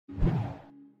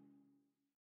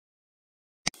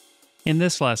In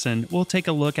this lesson, we'll take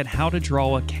a look at how to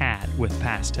draw a cat with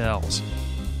pastels.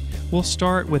 We'll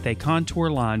start with a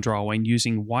contour line drawing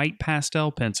using white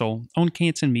pastel pencil on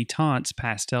Canson Mi-Tente's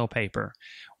pastel paper.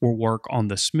 We'll work on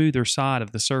the smoother side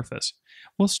of the surface.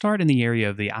 We'll start in the area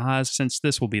of the eyes since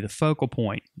this will be the focal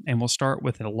point, and we'll start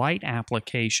with a light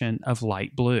application of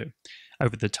light blue.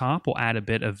 Over the top, we'll add a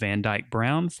bit of Van Dyke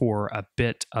brown for a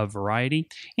bit of variety,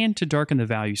 and to darken the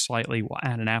value slightly, we'll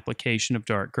add an application of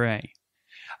dark gray.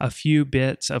 A few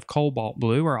bits of cobalt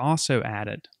blue are also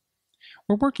added.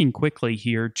 We're working quickly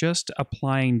here, just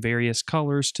applying various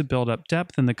colors to build up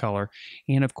depth in the color,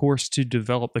 and of course to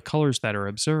develop the colors that are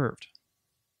observed.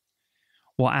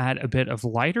 We'll add a bit of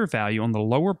lighter value on the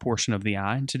lower portion of the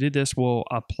eye, and to do this we'll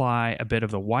apply a bit of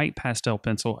the white pastel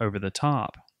pencil over the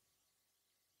top.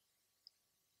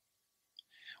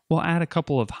 We'll add a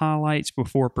couple of highlights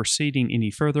before proceeding any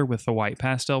further with the white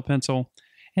pastel pencil,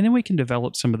 and then we can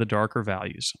develop some of the darker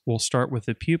values. We'll start with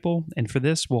the pupil, and for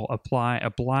this we'll apply a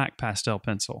black pastel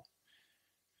pencil.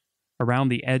 Around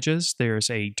the edges there's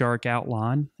a dark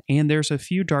outline, and there's a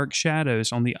few dark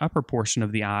shadows on the upper portion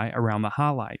of the eye around the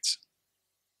highlights.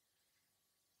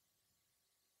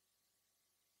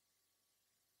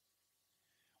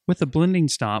 With the blending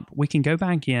stomp, we can go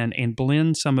back in and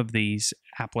blend some of these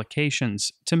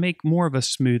applications to make more of a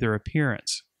smoother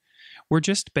appearance. We're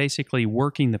just basically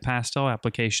working the pastel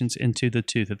applications into the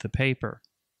tooth of the paper.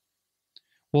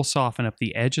 We'll soften up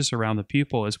the edges around the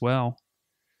pupil as well.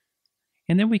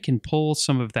 And then we can pull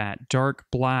some of that dark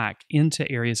black into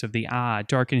areas of the eye,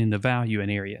 darkening the value in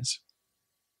areas.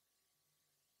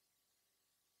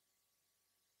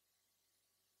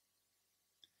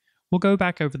 We'll go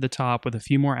back over the top with a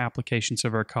few more applications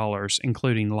of our colors,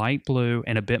 including light blue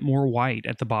and a bit more white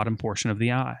at the bottom portion of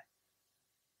the eye.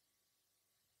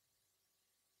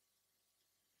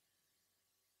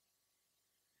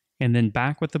 And then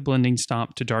back with the blending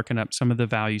stomp to darken up some of the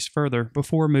values further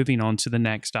before moving on to the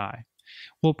next eye.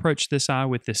 We'll approach this eye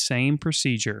with the same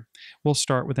procedure. We'll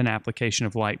start with an application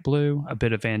of light blue, a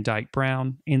bit of Van Dyke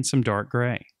brown, and some dark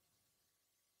gray.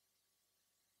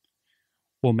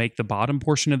 We'll make the bottom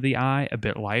portion of the eye a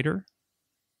bit lighter,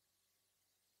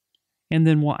 and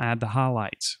then we'll add the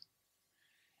highlights.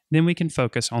 Then we can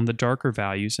focus on the darker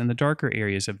values in the darker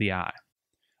areas of the eye.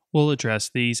 We'll address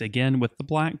these again with the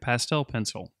black pastel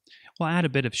pencil. We'll add a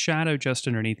bit of shadow just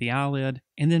underneath the eyelid,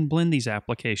 and then blend these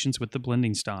applications with the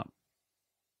blending stomp.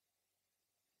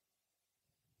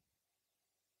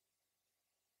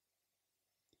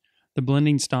 The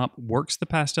blending stomp works the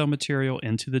pastel material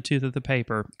into the tooth of the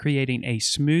paper, creating a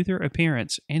smoother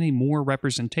appearance and a more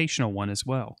representational one as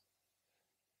well.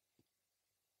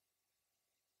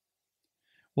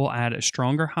 We'll add a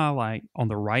stronger highlight on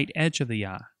the right edge of the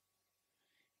eye.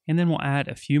 And then we'll add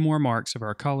a few more marks of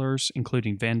our colors,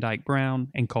 including Van Dyke brown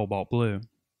and cobalt blue.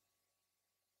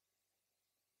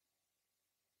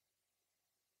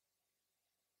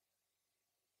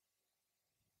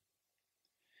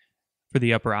 For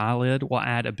the upper eyelid, we'll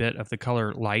add a bit of the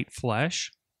color light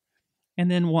flesh, and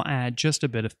then we'll add just a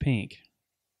bit of pink.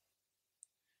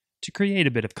 To create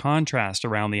a bit of contrast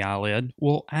around the eyelid,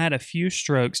 we'll add a few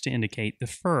strokes to indicate the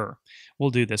fur.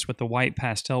 We'll do this with the white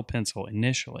pastel pencil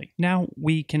initially. Now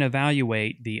we can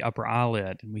evaluate the upper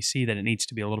eyelid, and we see that it needs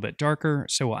to be a little bit darker,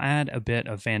 so we'll add a bit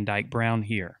of Van Dyke brown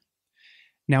here.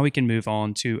 Now we can move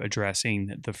on to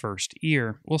addressing the first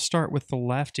ear. We'll start with the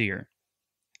left ear.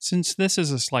 Since this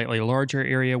is a slightly larger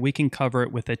area, we can cover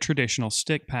it with a traditional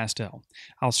stick pastel.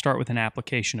 I'll start with an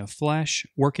application of flesh,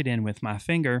 work it in with my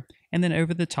finger, and then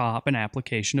over the top an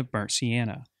application of burnt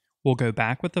sienna. We'll go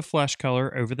back with the flesh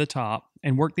color over the top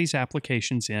and work these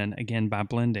applications in again by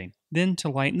blending. Then to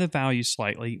lighten the value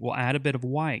slightly, we'll add a bit of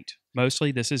white.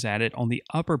 Mostly this is added on the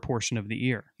upper portion of the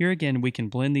ear. Here again we can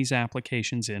blend these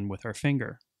applications in with our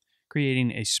finger,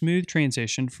 creating a smooth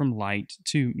transition from light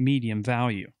to medium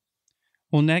value.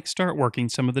 We'll next start working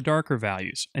some of the darker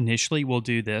values. Initially, we'll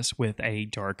do this with a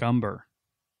dark umber.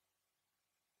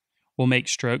 We'll make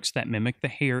strokes that mimic the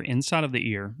hair inside of the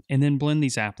ear and then blend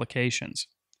these applications.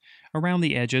 Around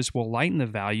the edges, we'll lighten the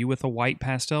value with a white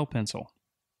pastel pencil.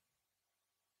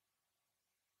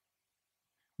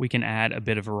 We can add a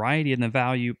bit of variety in the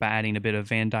value by adding a bit of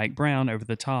Van Dyke brown over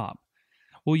the top.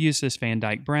 We'll use this Van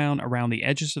Dyke brown around the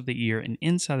edges of the ear and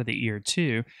inside of the ear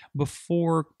too,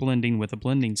 before blending with a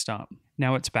blending stomp.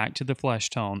 Now it's back to the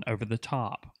flesh tone over the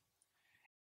top.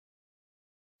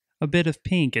 A bit of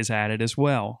pink is added as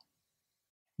well.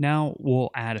 Now we'll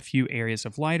add a few areas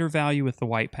of lighter value with the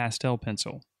white pastel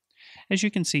pencil. As you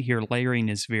can see here, layering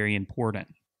is very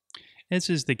important. As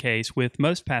is the case with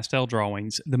most pastel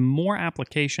drawings, the more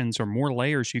applications or more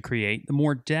layers you create, the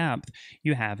more depth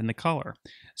you have in the color.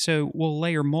 So we'll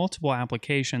layer multiple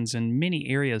applications in many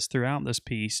areas throughout this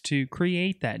piece to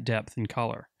create that depth and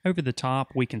color. Over the top,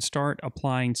 we can start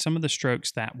applying some of the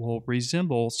strokes that will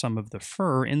resemble some of the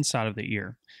fur inside of the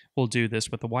ear. We'll do this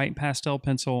with the white pastel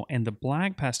pencil and the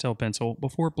black pastel pencil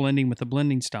before blending with the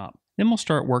blending stop. Then we'll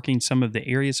start working some of the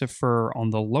areas of fur on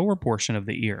the lower portion of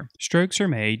the ear. Strokes are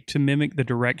made to mimic the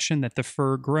direction that the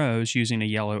fur grows using a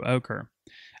yellow ochre.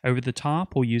 Over the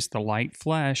top, we'll use the light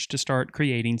flesh to start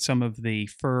creating some of the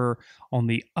fur on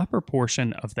the upper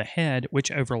portion of the head,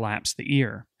 which overlaps the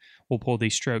ear. We'll pull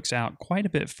these strokes out quite a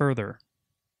bit further.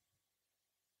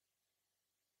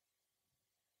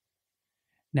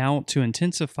 Now, to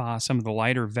intensify some of the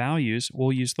lighter values,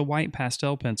 we'll use the white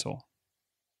pastel pencil.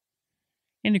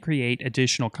 And to create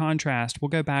additional contrast, we'll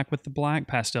go back with the black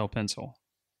pastel pencil.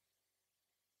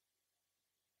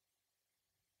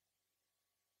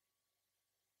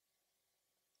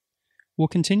 We'll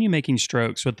continue making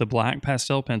strokes with the black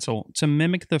pastel pencil to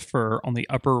mimic the fur on the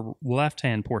upper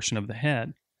left-hand portion of the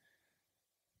head.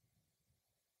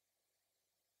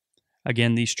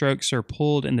 Again, these strokes are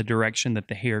pulled in the direction that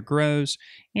the hair grows,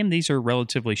 and these are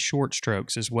relatively short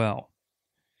strokes as well.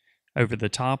 Over the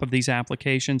top of these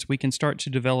applications, we can start to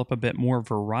develop a bit more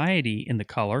variety in the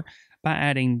color by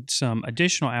adding some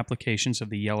additional applications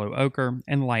of the yellow ochre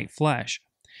and light flesh.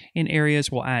 In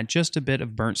areas, we'll add just a bit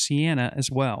of burnt sienna as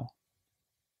well.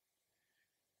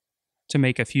 To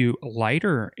make a few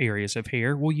lighter areas of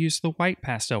hair, we'll use the white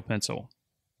pastel pencil.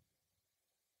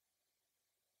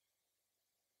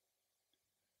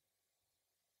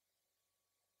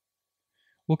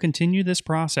 We'll continue this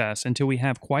process until we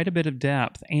have quite a bit of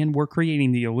depth and we're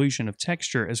creating the illusion of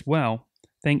texture as well,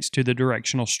 thanks to the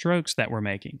directional strokes that we're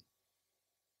making.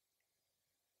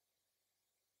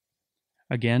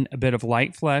 Again, a bit of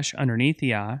light flesh underneath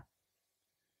the eye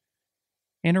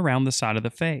and around the side of the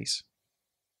face.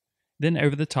 Then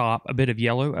over the top, a bit of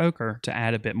yellow ochre to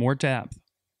add a bit more depth.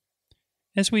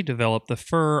 As we develop the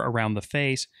fur around the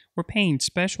face, we're paying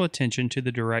special attention to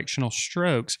the directional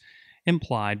strokes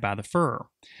implied by the fur.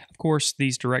 Of course,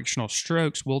 these directional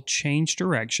strokes will change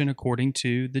direction according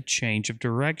to the change of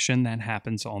direction that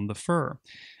happens on the fur.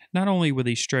 Not only will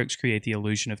these strokes create the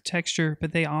illusion of texture,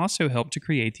 but they also help to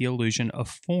create the illusion of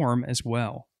form as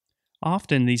well.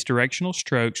 Often, these directional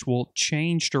strokes will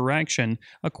change direction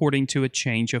according to a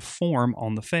change of form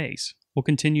on the face. We'll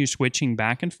continue switching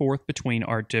back and forth between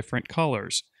our different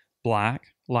colors: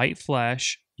 black, light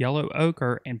flesh, yellow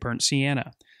ochre, and burnt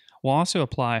sienna. We'll also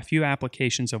apply a few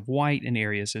applications of white in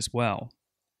areas as well.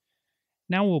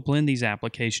 Now we'll blend these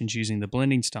applications using the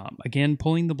blending stop, again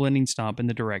pulling the blending stop in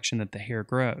the direction that the hair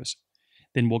grows.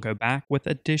 Then we'll go back with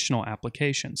additional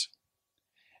applications.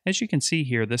 As you can see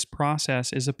here, this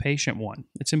process is a patient one.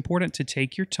 It's important to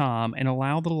take your time and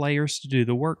allow the layers to do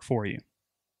the work for you.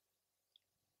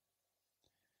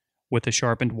 With a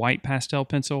sharpened white pastel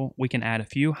pencil, we can add a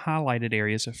few highlighted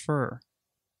areas of fur.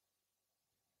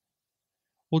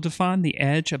 We'll define the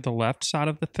edge of the left side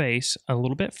of the face a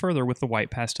little bit further with the white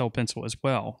pastel pencil as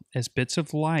well, as bits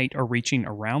of light are reaching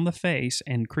around the face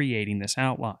and creating this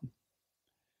outline.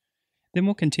 Then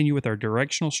we'll continue with our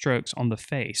directional strokes on the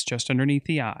face just underneath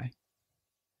the eye,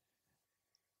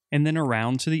 and then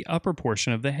around to the upper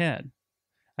portion of the head.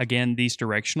 Again, these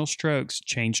directional strokes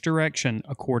change direction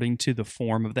according to the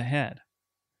form of the head.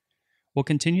 We'll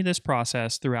continue this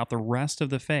process throughout the rest of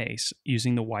the face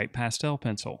using the white pastel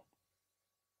pencil.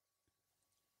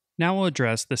 Now we'll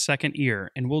address the second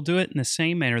ear, and we'll do it in the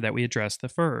same manner that we addressed the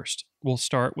first. We'll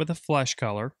start with a flesh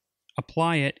color,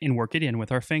 apply it, and work it in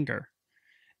with our finger.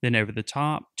 Then over the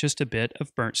top, just a bit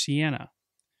of burnt sienna.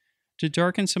 To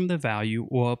darken some of the value,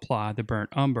 we'll apply the burnt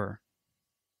umber.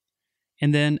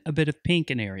 And then a bit of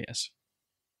pink in areas.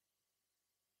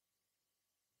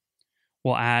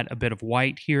 We'll add a bit of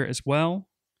white here as well.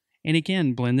 And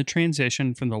again, blend the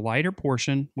transition from the lighter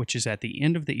portion, which is at the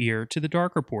end of the ear, to the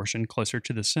darker portion closer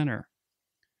to the center.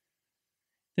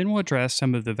 Then we'll address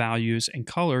some of the values and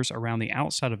colors around the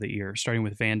outside of the ear, starting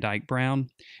with Van Dyke brown.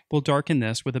 We'll darken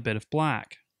this with a bit of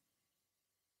black.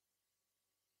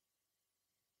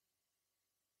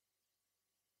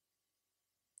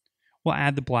 We'll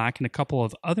add the black in a couple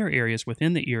of other areas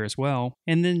within the ear as well,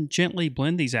 and then gently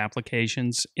blend these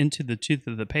applications into the tooth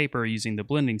of the paper using the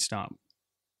blending stop.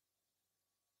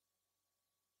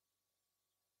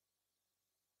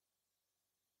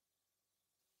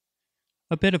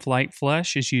 A bit of light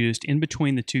flesh is used in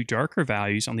between the two darker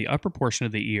values on the upper portion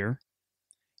of the ear,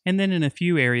 and then in a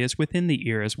few areas within the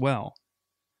ear as well.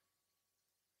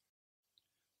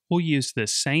 we'll use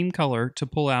this same color to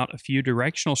pull out a few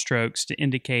directional strokes to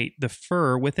indicate the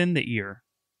fur within the ear.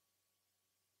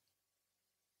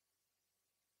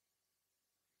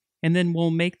 And then we'll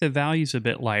make the values a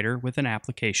bit lighter with an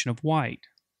application of white.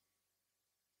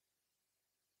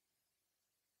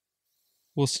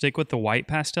 We'll stick with the white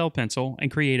pastel pencil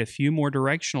and create a few more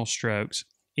directional strokes,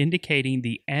 indicating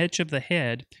the edge of the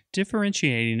head,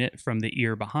 differentiating it from the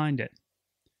ear behind it.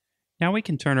 Now we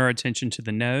can turn our attention to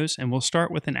the nose, and we'll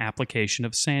start with an application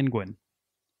of sanguine.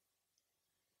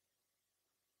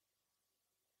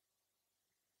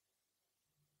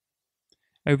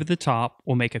 Over the top,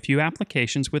 we'll make a few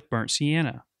applications with burnt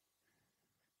sienna.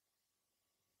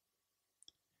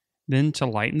 Then, to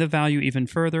lighten the value even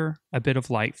further, a bit of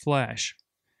light flesh.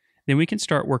 Then we can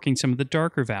start working some of the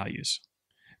darker values.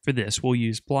 For this, we'll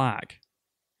use black.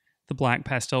 The black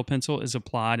pastel pencil is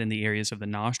applied in the areas of the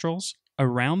nostrils,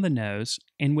 around the nose,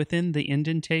 and within the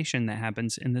indentation that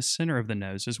happens in the center of the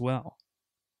nose as well.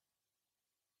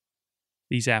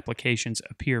 These applications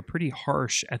appear pretty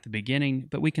harsh at the beginning,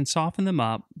 but we can soften them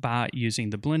up by using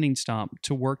the blending stump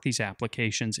to work these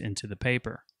applications into the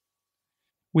paper.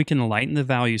 We can lighten the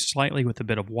values slightly with a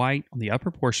bit of white on the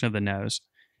upper portion of the nose,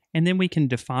 and then we can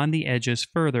define the edges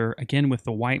further again with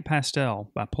the white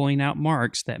pastel by pulling out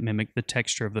marks that mimic the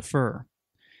texture of the fur.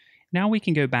 Now we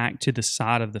can go back to the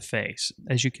side of the face.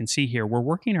 As you can see here, we're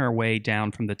working our way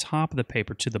down from the top of the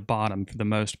paper to the bottom for the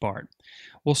most part.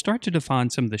 We'll start to define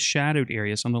some of the shadowed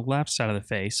areas on the left side of the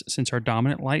face since our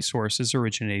dominant light source is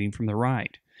originating from the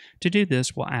right. To do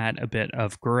this, we'll add a bit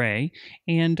of gray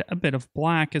and a bit of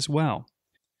black as well.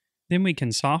 Then we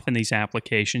can soften these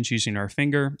applications using our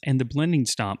finger and the blending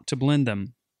stump to blend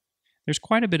them. There's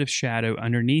quite a bit of shadow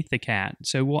underneath the cat,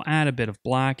 so we'll add a bit of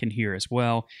black in here as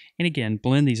well, and again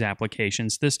blend these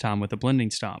applications, this time with a blending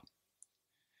stump.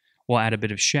 We'll add a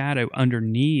bit of shadow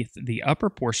underneath the upper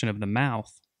portion of the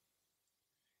mouth,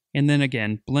 and then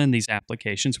again blend these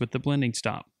applications with the blending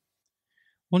stump.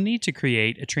 We'll need to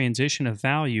create a transition of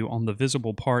value on the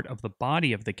visible part of the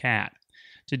body of the cat.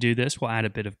 To do this, we'll add a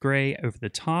bit of gray over the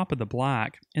top of the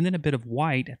black and then a bit of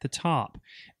white at the top.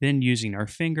 Then using our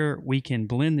finger, we can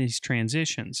blend these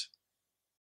transitions.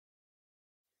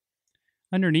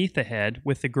 Underneath the head,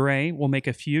 with the gray, we'll make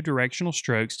a few directional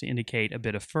strokes to indicate a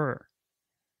bit of fur.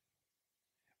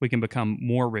 We can become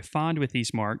more refined with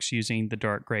these marks using the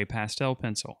dark gray pastel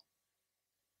pencil.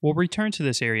 We'll return to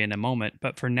this area in a moment,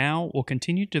 but for now, we'll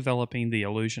continue developing the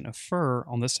illusion of fur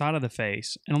on the side of the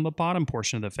face and on the bottom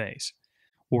portion of the face.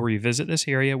 We'll revisit this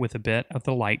area with a bit of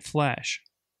the light flesh.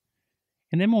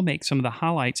 And then we'll make some of the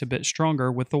highlights a bit stronger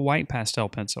with the white pastel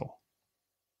pencil.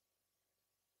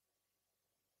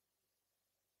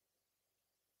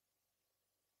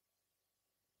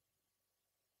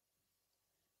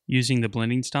 Using the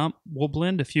blending stump, we'll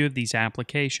blend a few of these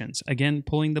applications, again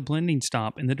pulling the blending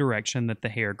stump in the direction that the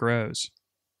hair grows.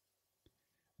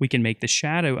 We can make the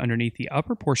shadow underneath the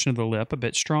upper portion of the lip a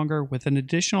bit stronger with an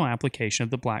additional application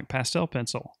of the black pastel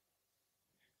pencil.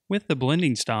 With the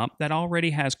blending stump that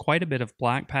already has quite a bit of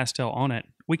black pastel on it,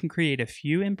 we can create a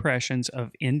few impressions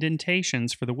of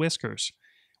indentations for the whiskers.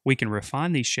 We can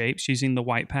refine these shapes using the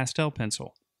white pastel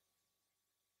pencil.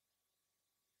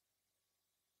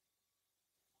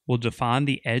 We'll define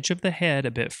the edge of the head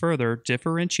a bit further,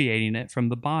 differentiating it from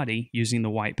the body using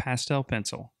the white pastel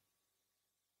pencil.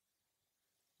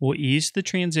 We'll ease the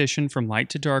transition from light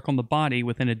to dark on the body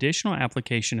with an additional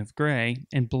application of gray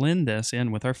and blend this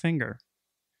in with our finger.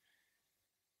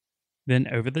 Then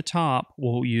over the top,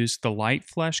 we'll use the light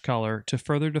flesh color to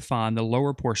further define the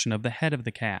lower portion of the head of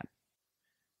the cat.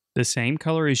 The same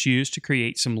color is used to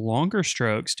create some longer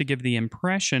strokes to give the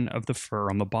impression of the fur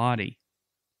on the body.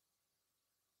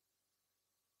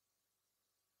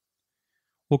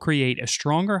 We'll create a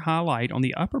stronger highlight on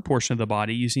the upper portion of the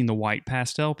body using the white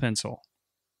pastel pencil.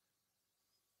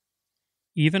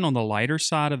 Even on the lighter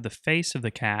side of the face of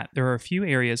the cat, there are a few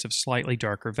areas of slightly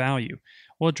darker value.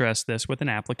 We'll address this with an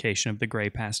application of the gray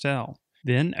pastel.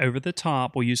 Then, over the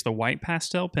top, we'll use the white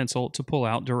pastel pencil to pull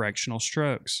out directional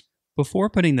strokes. Before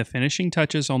putting the finishing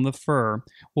touches on the fur,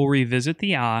 we'll revisit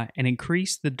the eye and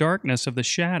increase the darkness of the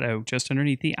shadow just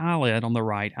underneath the eyelid on the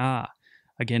right eye.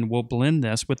 Again, we'll blend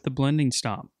this with the blending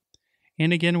stump.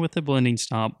 And again with the blending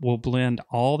stump, we'll blend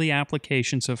all the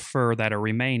applications of fur that are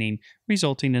remaining,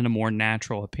 resulting in a more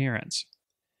natural appearance.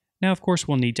 Now, of course,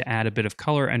 we'll need to add a bit of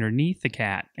color underneath the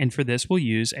cat, and for this we'll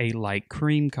use a light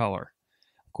cream color.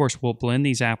 Of course, we'll blend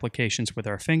these applications with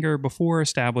our finger before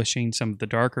establishing some of the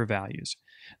darker values.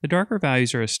 The darker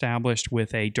values are established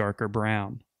with a darker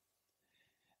brown.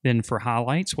 Then for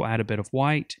highlights, we'll add a bit of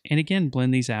white, and again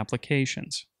blend these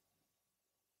applications.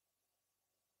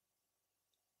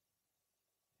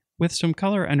 With some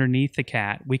color underneath the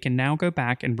cat, we can now go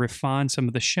back and refine some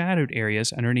of the shadowed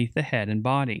areas underneath the head and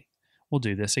body. We'll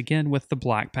do this again with the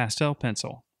black pastel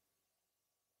pencil.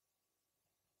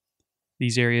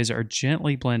 These areas are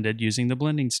gently blended using the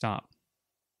blending stop.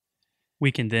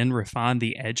 We can then refine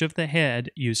the edge of the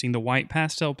head using the white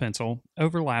pastel pencil,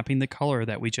 overlapping the color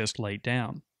that we just laid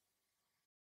down.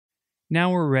 Now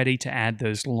we're ready to add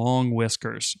those long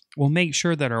whiskers. We'll make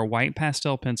sure that our white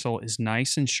pastel pencil is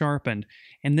nice and sharpened,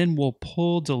 and then we'll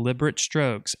pull deliberate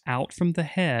strokes out from the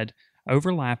head,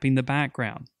 overlapping the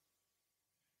background.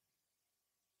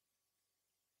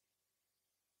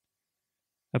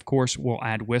 Of course, we'll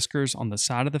add whiskers on the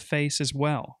side of the face as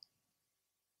well.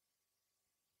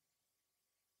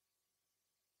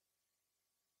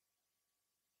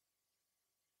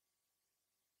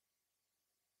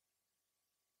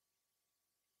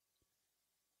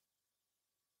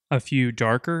 A few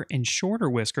darker and shorter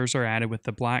whiskers are added with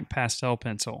the black pastel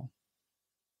pencil.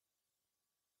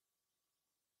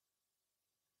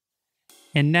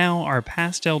 And now our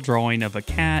pastel drawing of a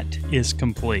cat is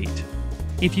complete.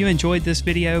 If you enjoyed this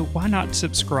video, why not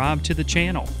subscribe to the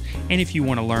channel? And if you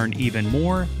want to learn even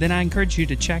more, then I encourage you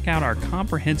to check out our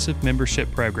comprehensive membership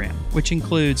program, which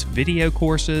includes video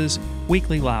courses,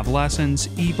 weekly live lessons,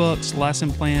 ebooks,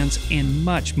 lesson plans, and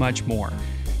much, much more.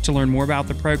 To learn more about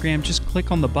the program, just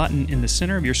click on the button in the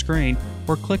center of your screen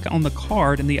or click on the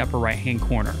card in the upper right-hand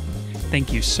corner.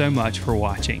 Thank you so much for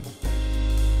watching.